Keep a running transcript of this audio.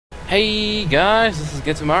Hey guys, this is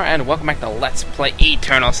Gitsumar, and welcome back to Let's Play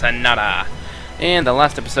Eternal Sonata. In the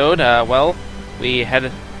last episode, we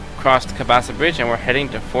headed across the Cabasa Bridge and we're heading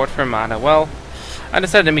to Fort Fermata. Well, I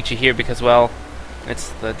decided to meet you here because, well,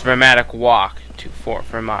 it's the dramatic walk to Fort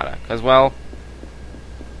Fermata. Because, well,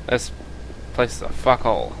 this place is a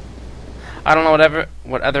fuckhole. I don't know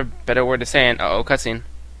what other better word to say, and uh-oh, cutscene.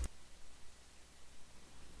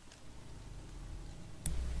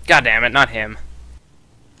 God damn it, not him.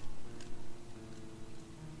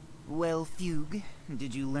 Well, Fugue,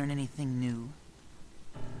 did you learn anything new?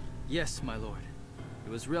 Yes, my lord. It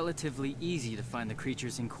was relatively easy to find the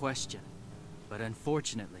creatures in question, but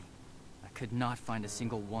unfortunately, I could not find a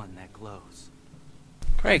single one that glows.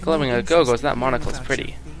 Great, glowing a go-go's. That monocle's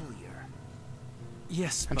pretty.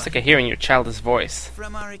 Yes, I'm sick of hearing your childish voice.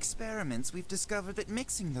 From our experiments, we've discovered that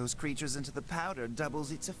mixing those creatures into the powder doubles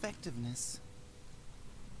its effectiveness.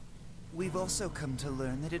 We've also come to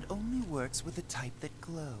learn that it only works with the type that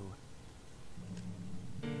glow.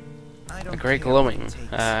 A great glowing,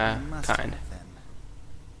 kind.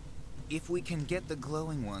 If we can get the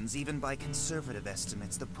glowing ones, even by conservative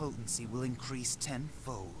estimates, the potency will increase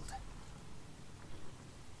tenfold.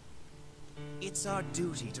 It's our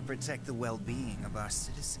duty to protect the well-being of our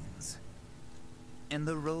citizens. And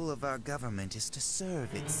the role of our government is to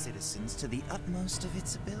serve its citizens to the utmost of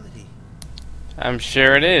its ability. I'm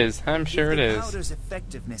sure it is. I'm sure it is. If the powder's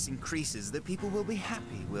effectiveness increases, the people will be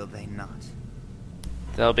happy, will they not?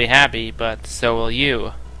 They'll be happy, but so will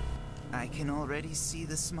you. I can already see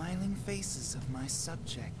the smiling faces of my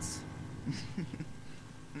subjects.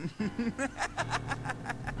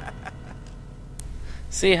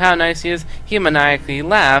 See how nice he is? He maniacally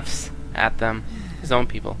laughs at them, his own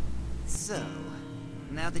people. So,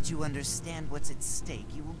 now that you understand what's at stake,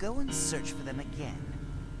 you will go and search for them again.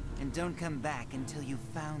 And don't come back until you've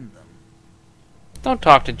found them. Don't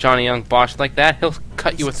talk to Johnny Young Bosch like that. He'll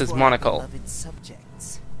cut you with his monocle.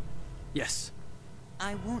 Subjects. Yes.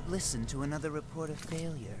 I won't listen to another report of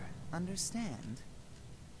failure. Understand?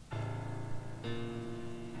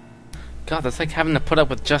 God, that's like having to put up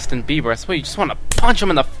with Justin Bieber. I swear you just want to punch him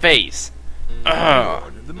in the face. Ugh.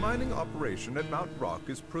 Lord, the mining operation at Mount Rock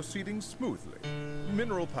is proceeding smoothly.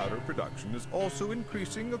 Mineral powder production is also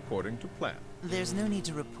increasing according to plan. There's no need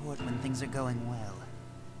to report when things are going well.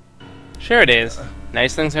 Sure it is.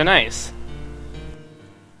 Nice things are nice.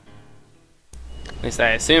 At least I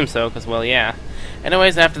assume so, because, well, yeah.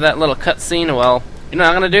 Anyways, after that little cutscene, well, you know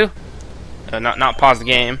what I'm gonna do? Not pause the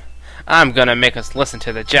game. I'm gonna make us listen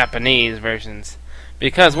to the Japanese versions.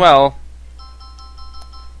 Because, well,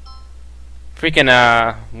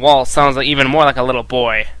 freaking, Walt sounds like even more like a little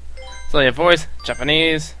boy. So your voice,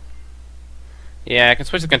 Japanese. Yeah, I can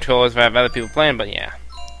switch the controllers if I have other people playing, but yeah.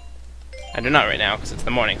 I do not right now, because it's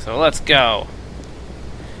the morning, so let's go.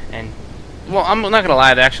 And, well, I'm not gonna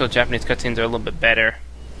lie, the actual Japanese cutscenes are a little bit better.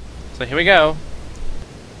 So here we go.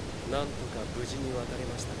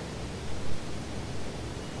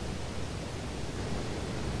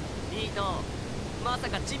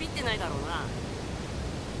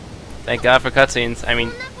 Thank God for cutscenes. I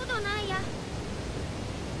mean,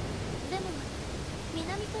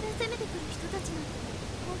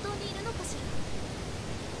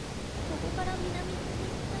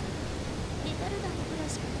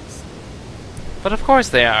 but of course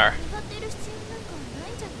they are.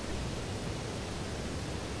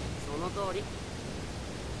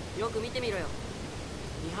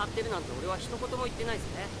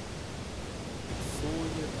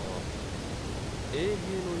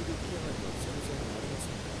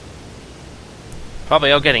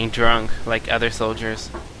 Probably all getting drunk like other soldiers.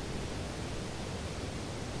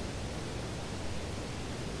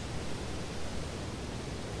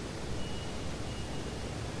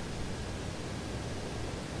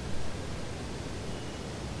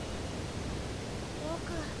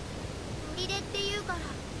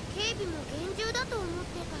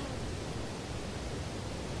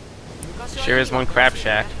 Sure is one crap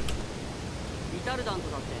shack.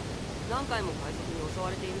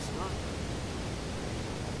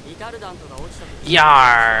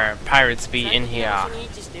 Yar! Pirates be in here.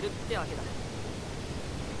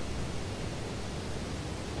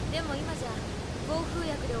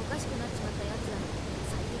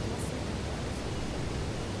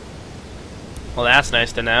 Well, that's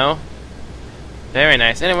nice to know. Very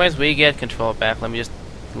nice. Anyways, we get control back. Let me just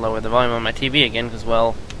lower the volume on my TV again, because,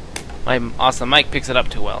 well, my awesome mic picks it up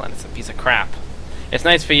too well, and it's a piece of crap. It's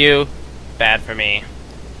nice for you, bad for me.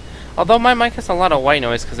 Although my mic has a lot of white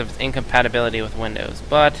noise because of its incompatibility with Windows,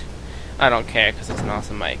 but I don't care because it's an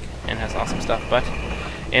awesome mic and has awesome stuff. But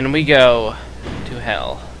in we go to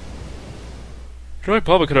hell. I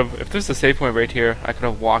probably could have, if there's a save point right here, I could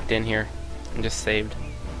have walked in here and just saved.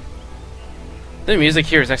 The music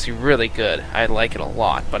here is actually really good. I like it a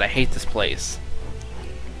lot, but I hate this place.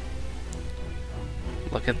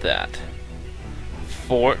 Look at that.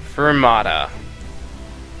 Fort Fermata.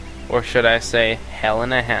 Or should I say, hell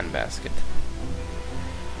in a handbasket.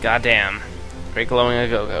 Goddamn. Great glowing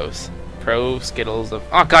Agogos. Pro Skittles of...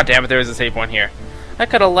 Oh, goddamn it, there is a save point here. I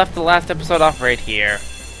could have left the last episode off right here.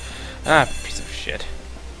 Ah, piece of shit.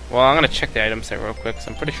 Well, I'm gonna check the item set real quick, because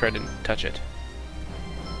I'm pretty sure I didn't touch it.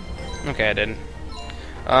 Okay, I didn't.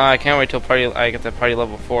 I can't wait till I get to party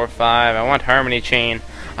level 4 or 5. I want Harmony Chain.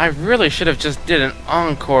 I really should have just did an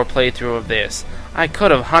encore playthrough of this. I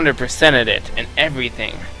could have 100%ed it and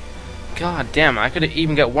everything. God damn, I could have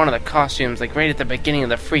even got one of the costumes like right at the beginning of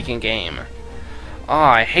the freaking game. Oh,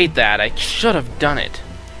 I hate that. I should have done it.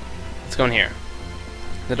 Let's go in here.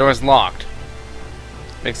 The door's locked.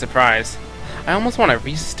 Big surprise. I almost want to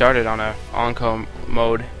restart it on a encore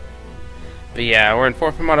mode. But yeah, we're in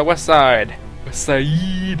Fort Fermata West Side. West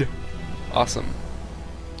Side. Awesome.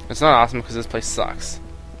 It's not awesome because this place sucks.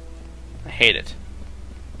 I hate it.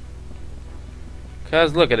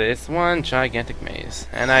 Because look at it, it's one gigantic maze.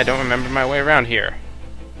 And I don't remember my way around here.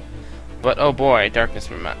 But oh boy, darkness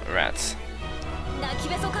rats.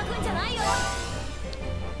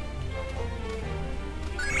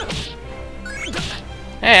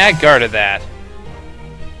 Hey, I guarded that.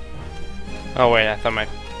 Oh wait, I thought my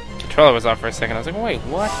controller was off for a second. I was like, wait,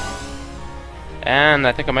 what? And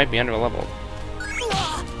I think I might be under-leveled.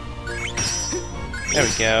 There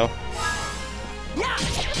we go.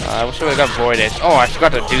 I wish I would have got Void Edge. Oh, I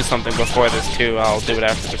forgot to do something before this too. I'll do it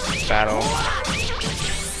after this battle.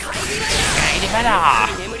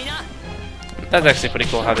 That's actually pretty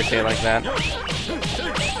cool how they say it like that.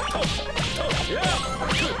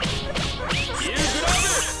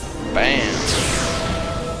 Bam.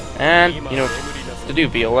 And, you know what to do,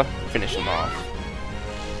 Viola. Finish him off.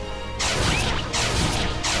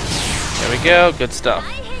 There we go. Good stuff.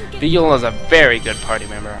 Viola's a very good party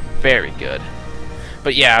member. Very good.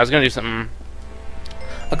 But yeah, I was gonna do something.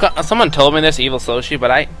 Someone told me this, Evil Soshi, but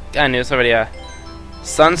I knew this already.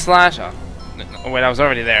 Sun Slash. Oh, wait, I was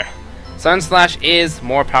already there. Sun Slash is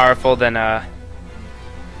more powerful than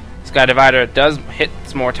Sky Divider. It does hit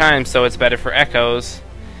more times, so it's better for echoes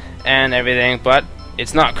and everything. But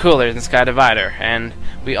it's not cooler than Sky Divider, and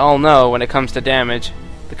we all know when it comes to damage,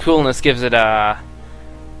 the coolness gives it a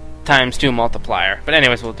 ×2 multiplier. But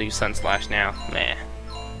anyways, we'll do Sun Slash now. Meh.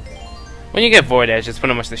 When you get Void Edge, it's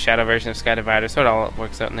pretty much the shadow version of Sky Divider, so it all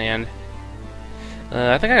works out in the end.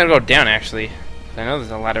 I think I gotta go down, actually. I know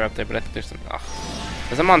there's a ladder up there, but I think there's some... Oh,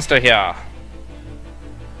 there's a monster here!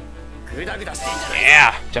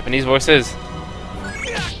 Yeah! Japanese voices!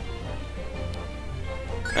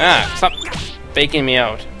 Ah, stop faking me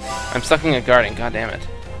out. I'm sucking a guarding, god damn it.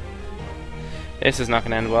 This is not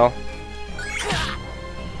gonna end well.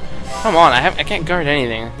 Come on, I can't guard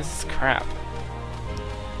anything. This is crap.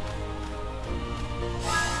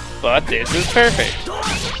 But this is perfect.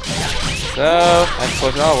 So, I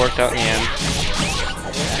suppose it all worked out in the end.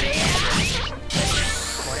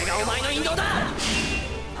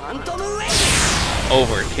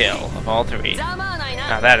 Overkill of all three.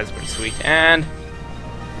 Now that is pretty sweet. And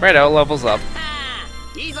Fredo levels up.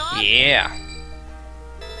 Yeah.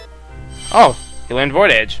 Oh, he learned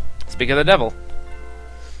Void Edge. Speak of the devil.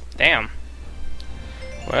 Damn.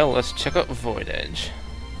 Well, let's check out Void Edge.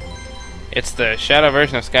 It's the shadow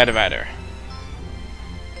version of Sky Divider.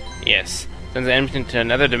 Yes. Sends the enemy into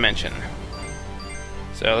another dimension.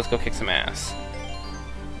 So let's go kick some ass.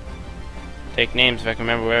 Take names if I can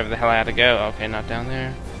remember wherever the hell I had to go. Okay, not down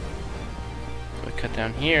there. So we cut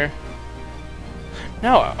down here.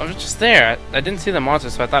 No, I was just there. I didn't see the monster,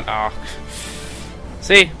 so I thought, oh.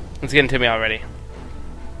 See? It's getting to me already.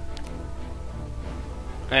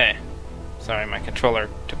 Hey. Sorry, my controller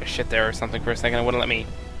took a shit there or something for a second. It wouldn't let me...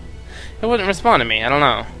 It wouldn't respond to me. I don't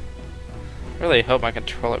know. I really hope my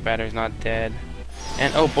controller battery's not dead.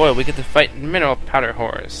 And oh boy, we get to fight mineral powder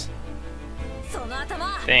horrors.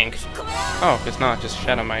 Think. Oh, it's not, just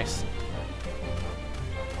shadow mice.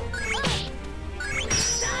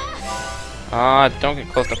 Don't get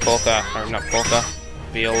close to Polka. Or not Polka.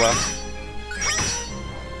 Viola.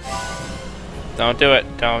 Don't do it.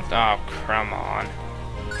 Don't. Oh, come on.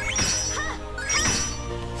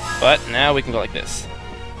 But now we can go like this.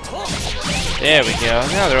 There we go.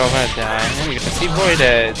 Now they're all gonna die. And we get to see Void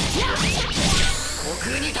Edge.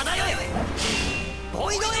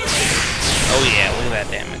 Oh yeah, look at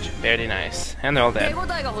that damage. Very nice. And they're all dead.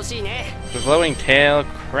 The glowing tail,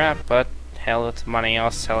 crap, but hell, it's money.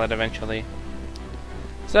 I'll sell it eventually.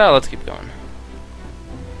 So let's keep going.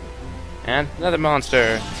 And another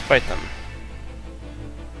monster. Let's fight them.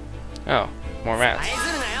 Oh, more rats.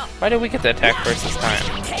 Why did we get the attack first this time?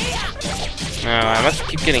 Oh, I must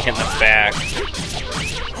keep getting hit in the back.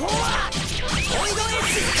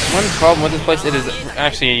 One problem with this place, it is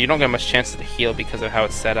actually you don't get much chance to heal because of how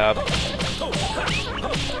it's set up.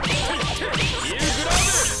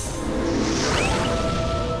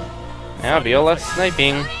 Now Viola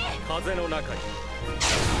sniping.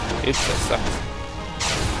 Oops, that sucks.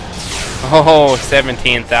 Oh,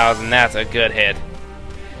 17,000. That's a good hit.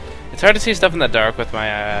 It's hard to see stuff in the dark with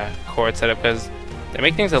my cord setup because they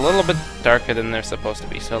make things a little bit darker than they're supposed to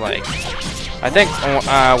be. So, like, I think when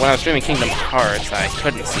I was streaming Kingdom Hearts, I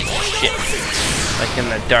couldn't see shit. Like in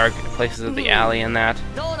the dark places of the alley and that.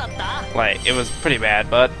 Like, it was pretty bad,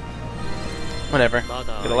 but whatever.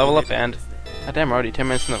 Get a level up and... goddamn, we're already 10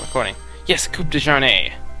 minutes in the recording. Yes, Coupe de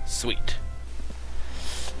Journée. Sweet.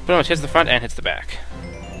 Pretty much hits the front and hits the back.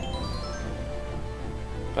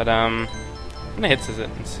 But, how many hits is it?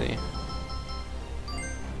 Let's see.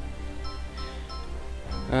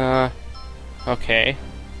 Okay.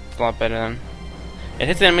 It's a lot better than... it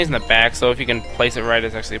hits the enemies in the back, so if you can place it right,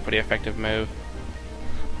 it's actually a pretty effective move.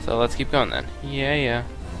 So let's keep going then. Yeah.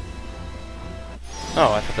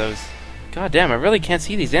 Oh, I thought that was... god damn, I really can't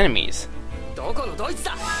see these enemies.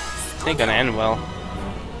 It ain't gonna end well.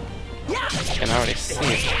 I can already see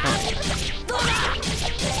it.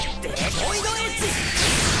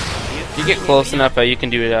 If you get close enough, you can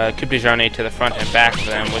do Coupe de Journée to the front and back of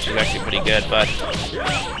them, which is actually pretty good, but...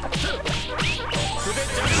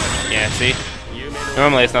 yeah, see?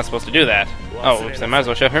 Normally it's not supposed to do that. Oh, oops, I might as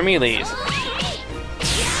well show her melees.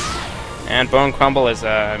 And Bone Crumble is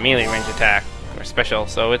a melee range attack, or special,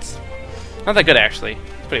 so it's not that good actually.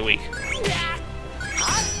 It's pretty weak.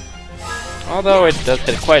 Although it does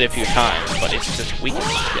hit quite a few times, but it's just weak as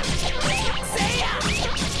shit.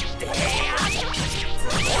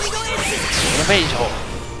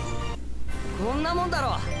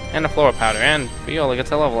 And a floor powder, and Viola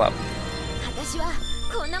gets a level up.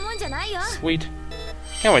 Sweet.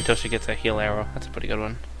 Can't wait till she gets a heal arrow. That's a pretty good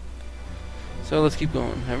one. So let's keep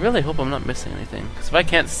going. I really hope I'm not missing anything, because if I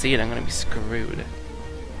can't see it, I'm gonna be screwed.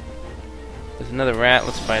 There's another rat.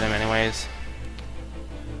 Let's fight him anyways.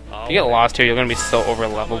 If you get lost here, you're gonna be so over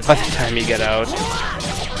leveled by the time you get out.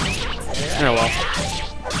 Oh well.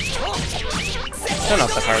 They're not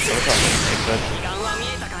that hard, so it's all good.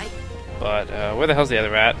 But where the hell's the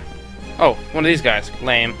other rat? Oh, one of these guys.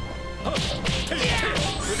 Lame.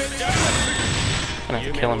 Gonna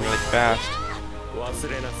have to kill him really fast.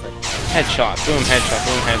 Headshot. Boom, headshot,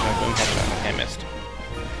 boom, headshot, boom, headshot. Okay, I missed.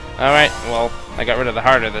 Alright, well, I got rid of the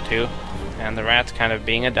harder of the two. And the rat's kind of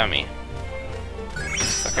being a dummy.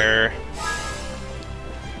 Sucker.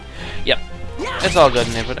 Yep. It's all good,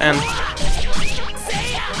 Nibud. And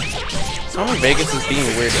Summer Vegas is being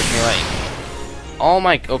weird with me. Like, all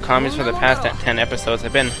my Okamis for the past 10 episodes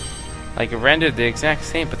have been like rendered the exact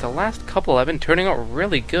same, but the last couple have been turning out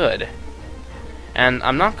really good. And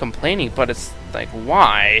I'm not complaining, but it's like,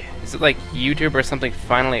 why? Is it like YouTube or something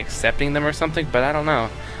finally accepting them or something? But I don't know.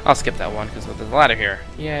 I'll skip that one because there's a ladder here.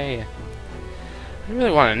 Yay. I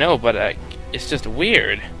really want to know, but it's just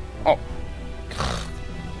weird. Oh.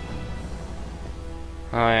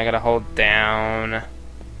 Oh, I gotta hold down.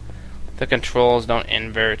 The controls don't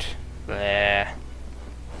invert. Bleh.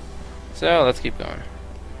 So, let's keep going.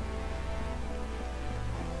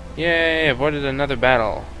 Yay, avoided another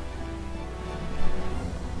battle.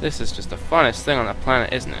 This is just the funnest thing on the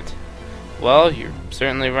planet, isn't it? Well, you're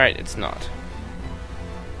certainly right, it's not.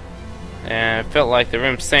 And it felt like the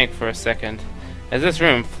room sank for a second. Is this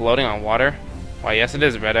room floating on water? Why, yes it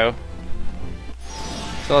is, Redo.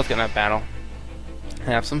 So let's get in that battle.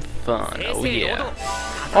 Have some fun. Oh yeah.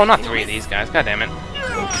 Oh, not three of these guys. God damn it.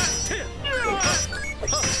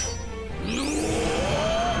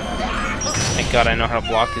 Thank God I know how to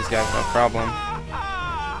block these guys, no problem.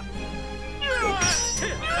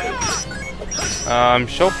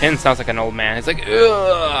 Chopin sounds like an old man. He's like,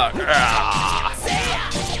 ugh,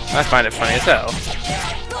 I find it funny as hell.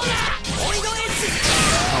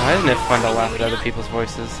 Oh, isn't it fun to laugh at other people's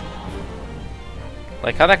voices?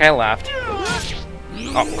 Like how that guy laughed.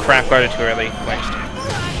 Oh crap, guarded too early. Flinched.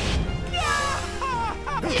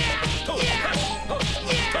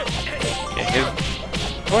 Yeah, his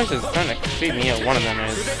voice is starting to creep me out. One of them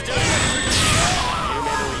is.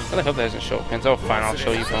 I really hope that doesn't show pins. Oh fine, I'll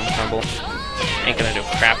show you Bone Crumble. Ain't gonna do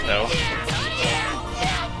crap though.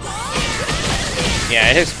 Yeah,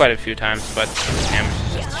 it hits quite a few times, but damage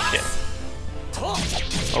is just shit.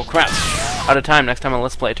 Oh crap. Out of time. Next time on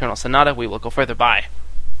Let's Play Eternal Sonata, we will go further. Bye.